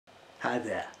Hi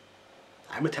there,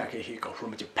 I'm Takehiko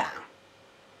from Japan.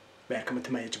 Welcome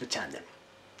to my YouTube channel,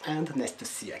 and nice to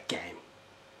see you again.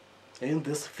 In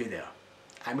this video,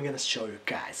 I'm gonna show you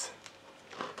guys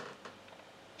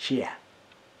here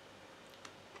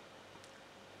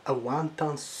a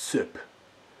wonton soup,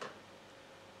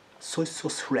 soy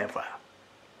sauce flavor.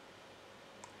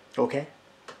 Okay?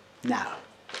 Now,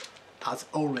 as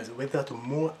always, without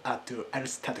more ado, I'll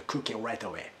start cooking right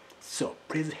away. So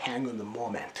please hang on a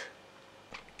moment.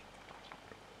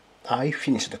 I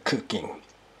finished cooking,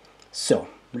 so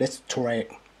let's try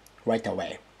it right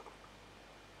away.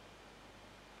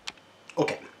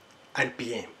 Okay, I'll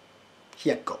begin.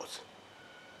 Here goes.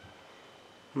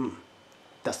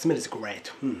 The smell is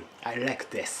great. I like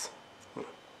this.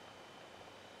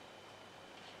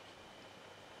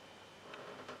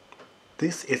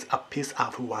 This is a piece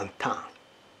of wonton.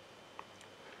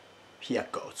 Here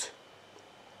goes.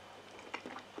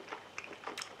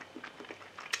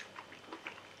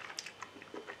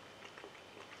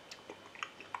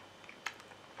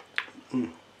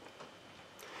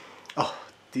 Oh,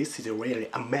 this is really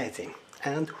amazing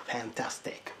and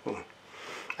fantastic.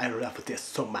 I love this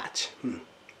so much.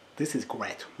 This is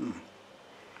great.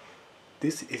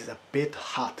 This is a bit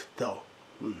hot though.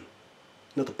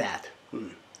 Not bad.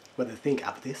 What do you think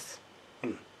of this?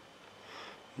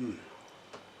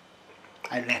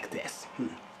 I like this.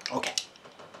 Okay.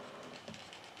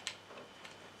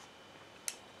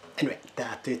 Anyway,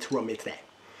 that's it from me today.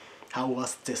 How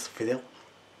was this video?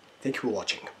 Thank you for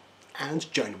watching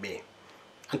and join me.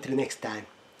 Until next time,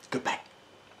 goodbye.